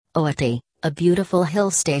Ooty, a beautiful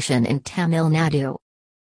hill station in Tamil Nadu.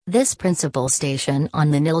 This principal station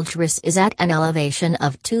on the Nilgiris is at an elevation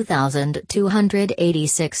of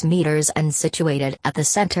 2,286 meters and situated at the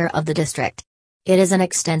center of the district. It is an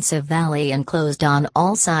extensive valley enclosed on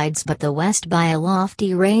all sides but the west by a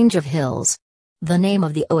lofty range of hills. The name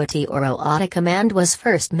of the Ooty or Ooty command was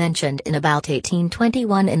first mentioned in about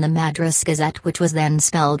 1821 in the Madras Gazette, which was then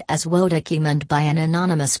spelled as Ooty command by an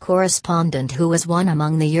anonymous correspondent who was one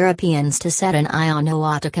among the Europeans to set an eye on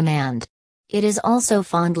Ooty command. It is also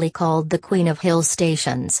fondly called the Queen of Hill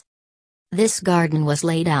Stations. This garden was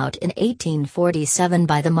laid out in 1847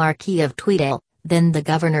 by the Marquis of Tweedale, then the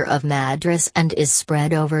Governor of Madras, and is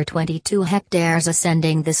spread over 22 hectares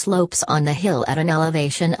ascending the slopes on the hill at an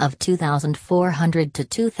elevation of 2,400 to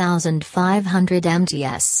 2,500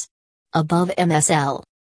 mts. Above MSL.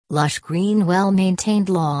 Lush green well-maintained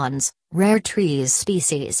lawns, rare trees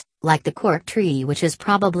species, like the cork tree, which is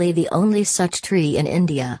probably the only such tree in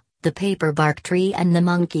India, the paper bark tree and the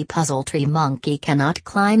monkey puzzle tree. Monkey cannot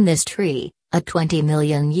climb this tree, a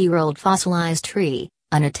 20-million-year-old fossilized tree,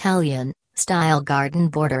 an Italian style garden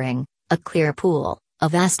bordering a clear pool, a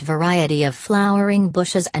vast variety of flowering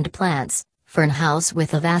bushes and plants, fern house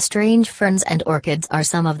with a vast range ferns and orchids are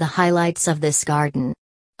some of the highlights of this garden.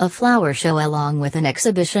 A flower show along with an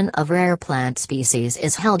exhibition of rare plant species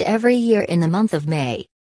is held every year in the month of May.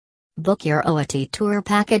 Book your Ooty tour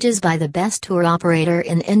packages by the best tour operator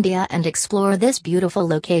in India and explore this beautiful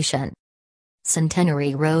location.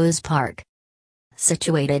 Centenary Rose Park.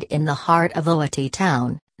 Situated in the heart of Ooty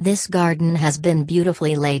town, this garden has been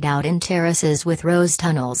beautifully laid out in terraces with rose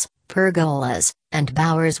tunnels, pergolas, and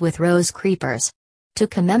bowers with rose creepers. To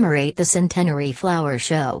commemorate the Centenary Flower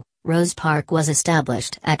Show, Rose Park was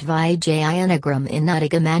established at Vijayanagram in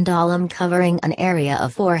Udagamandalem, covering an area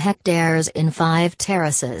of 4 hectares in 5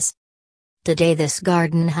 terraces. Today this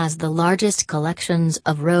garden has the largest collections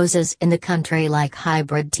of roses in the country, like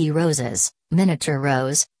hybrid tea roses, miniature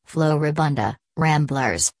rose, floribunda,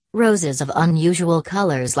 ramblers. Roses of unusual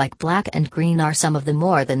colors like black and green are some of the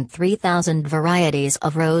more than 3,000 varieties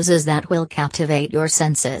of roses that will captivate your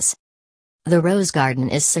senses. The rose garden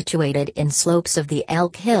is situated in slopes of the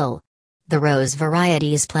Elk Hill. The rose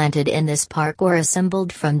varieties planted in this park were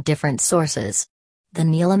assembled from different sources. The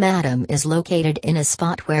Neelamadam is located in a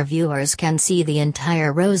spot where viewers can see the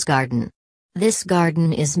entire rose garden. This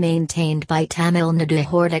garden is maintained by Tamil Nadu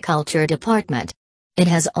Horticulture Department. It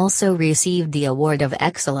has also received the Award of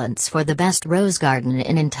Excellence for the Best Rose Garden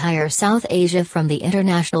in entire South Asia from the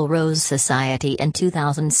International Rose Society in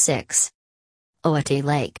 2006. Ooty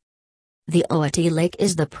Lake. The Ooty Lake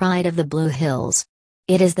is the pride of the Blue Hills.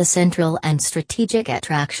 It is the central and strategic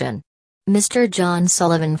attraction. Mr. John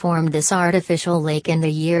Sullivan formed this artificial lake in the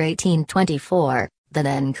year 1824, the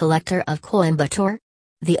then collector of Coimbatore.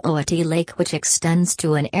 The Ooty Lake, which extends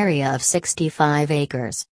to an area of 65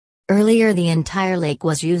 acres. Earlier the entire lake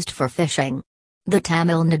was used for fishing. The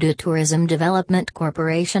Tamil Nadu Tourism Development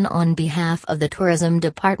Corporation on behalf of the Tourism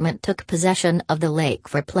Department took possession of the lake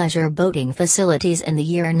for pleasure boating facilities in the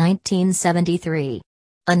year 1973.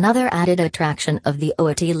 Another added attraction of the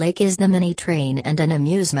Ooty Lake is the mini train and an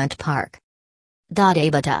amusement park.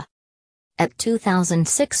 Dadabata. At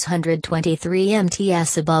 2,623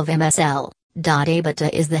 mts above MSL, Dadabata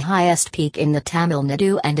is the highest peak in the Tamil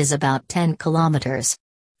Nadu and is about 10 kilometers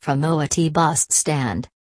from Ooty bus stand.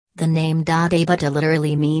 The name Dadabata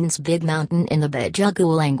literally means big mountain in the Bajagu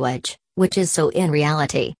language, which is so in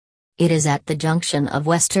reality. It is at the junction of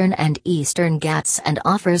western and eastern Ghats and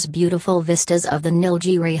offers beautiful vistas of the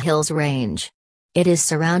Nilgiri Hills range. It is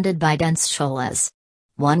surrounded by dense sholas.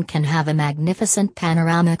 One can have a magnificent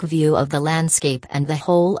panoramic view of the landscape and the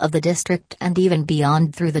whole of the district and even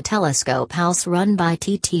beyond through the telescope house run by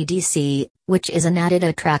TTDC, which is an added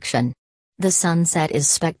attraction. The sunset is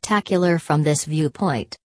spectacular from this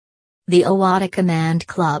viewpoint. The Ooty Command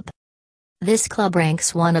Club. This club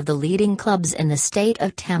ranks one of the leading clubs in the state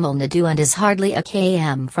of Tamil Nadu and is hardly a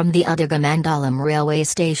km from the Udagamandalem railway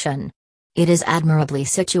station. It is admirably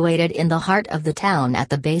situated in the heart of the town at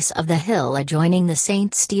the base of the hill adjoining the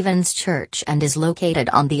St. Stephen's Church and is located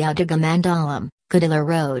on the Udagamandalem, Kudala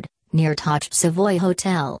Road, near Taj Savoy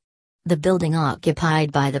Hotel. The building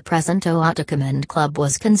occupied by the present Ooty Command Club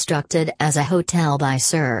was constructed as a hotel by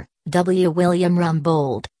Sir W. William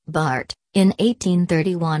Rumbold, Bart, in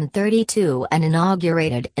 1831-32 and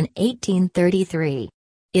inaugurated in 1833.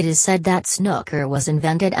 It is said that snooker was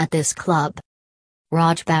invented at this club.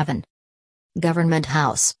 Raj Bhavan. Government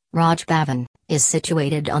House, Raj Bhavan, is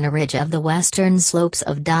situated on a ridge of the western slopes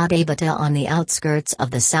of Dadabata on the outskirts of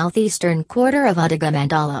the southeastern quarter of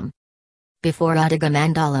Udagamandalem. Before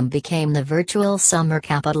Uddagamandalam became the virtual summer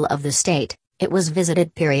capital of the state, it was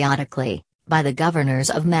visited periodically by the governors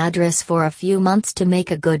of Madras for a few months to make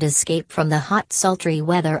a good escape from the hot sultry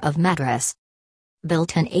weather of Madras.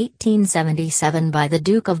 Built in 1877 by the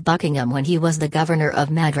Duke of Buckingham when he was the governor of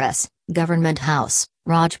Madras, Government House,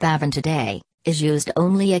 Raj Bhavan today, is used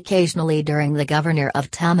only occasionally during the governor of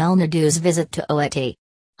Tamil Nadu's visit to Ooty.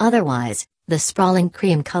 Otherwise, the sprawling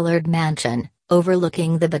cream-colored mansion,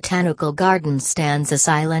 overlooking the botanical gardens, stands a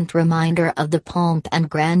silent reminder of the pomp and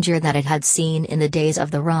grandeur that it had seen in the days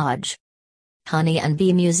of the Raj. Honey and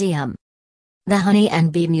Bee Museum. The Honey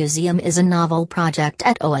and Bee Museum is a novel project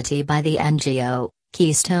at Ooty by the NGO,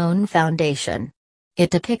 Keystone Foundation.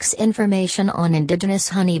 It depicts information on indigenous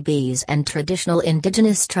honeybees and traditional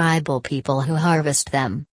indigenous tribal people who harvest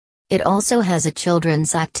them. It also has a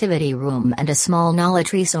children's activity room and a small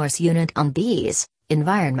knowledge resource unit on bees,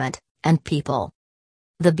 environment, and people.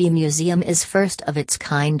 The Bee Museum is first of its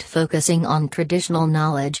kind, focusing on traditional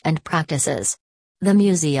knowledge and practices. The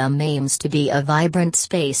museum aims to be a vibrant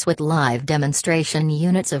space with live demonstration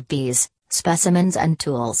units of bees, specimens and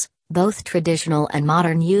tools, both traditional and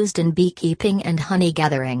modern, used in beekeeping and honey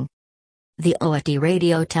gathering. The Ooty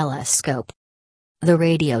Radio Telescope. The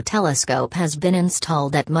radio telescope has been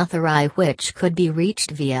installed at Mathurai, which could be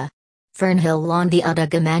reached via Fernhill on the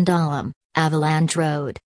Uddagamandalam, Avalanche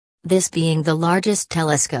Road. This, being the largest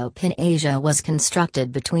telescope in Asia, was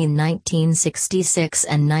constructed between 1966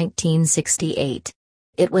 and 1968.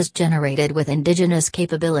 It was generated with indigenous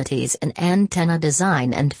capabilities in antenna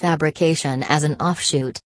design and fabrication as an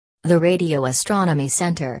offshoot. The Radio Astronomy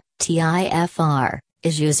Center, TIFR,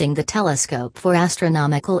 is using the telescope for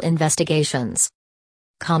astronomical investigations.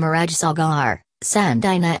 Kamaraj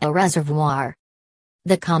Sandina Reservoir.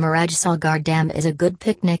 The Kamaraj Dam is a good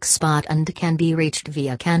picnic spot and can be reached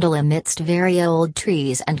via candle amidst very old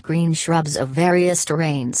trees and green shrubs of various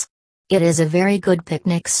terrains. It is a very good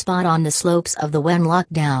picnic spot on the slopes of the Wenlock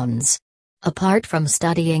Downs. Apart from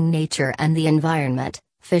studying nature and the environment,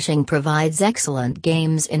 fishing provides excellent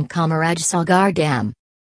games in Kamaraj Dam.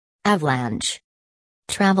 Avalanche.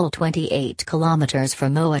 Travel 28 kilometers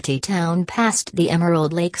from Ooty town past the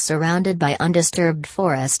Emerald Lake surrounded by undisturbed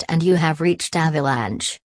forest and you have reached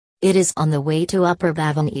Avalanche. It is on the way to Upper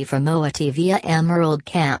Bhavani from Ooty via Emerald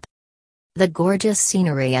Camp. The gorgeous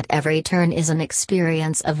scenery at every turn is an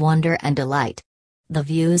experience of wonder and delight. The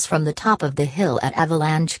views from the top of the hill at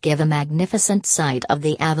Avalanche give a magnificent sight of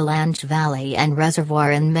the Avalanche Valley and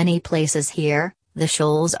Reservoir. In many places here, the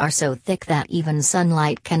shoals are so thick that even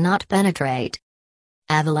sunlight cannot penetrate.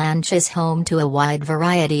 Avalanche is home to a wide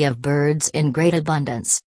variety of birds in great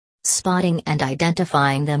abundance. Spotting and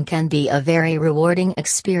identifying them can be a very rewarding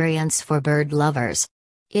experience for bird lovers.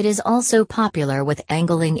 It is also popular with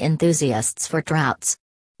angling enthusiasts for trouts.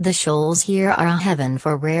 The shoals here are a heaven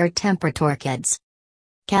for rare temperate orchids.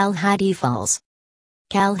 Kalhati Falls.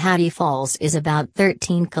 Kalhati Falls is about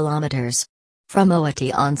 13 kilometers from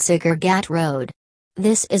Ooty on Sigar Ghat Road.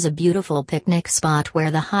 This is a beautiful picnic spot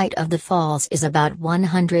where the height of the falls is about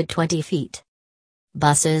 120 feet.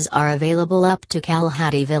 Buses are available up to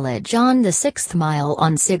Kalhati village on the 6th mile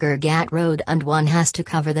on Sigar Ghat Road, and one has to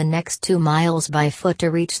cover the next 2 miles by foot to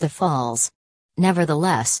reach the falls.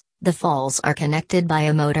 Nevertheless, the falls are connected by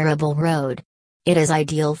a motorable road. It is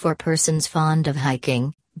ideal for persons fond of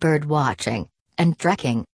hiking, bird watching, and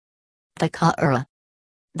trekking. Pakaura.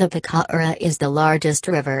 The Pakaura is the largest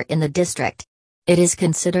river in the district. It is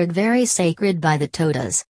considered very sacred by the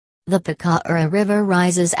Todas. The Pakaura River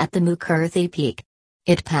rises at the Mukurthi Peak.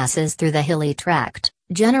 It passes through the hilly tract,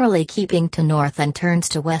 generally keeping to north, and turns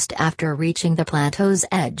to west after reaching the plateau's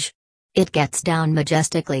edge. It gets down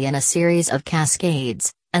majestically in a series of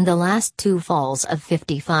cascades, and the last 2 falls of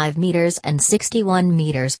 55 meters and 61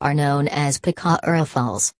 meters are known as Pakaura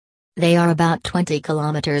Falls. They are about 20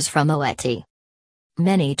 kilometers from Ooty.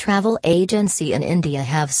 Many travel agencies in India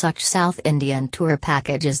have such South Indian tour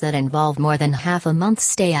packages that involve more than half a month's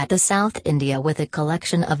stay at the South India with a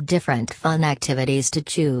collection of different fun activities to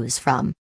choose from.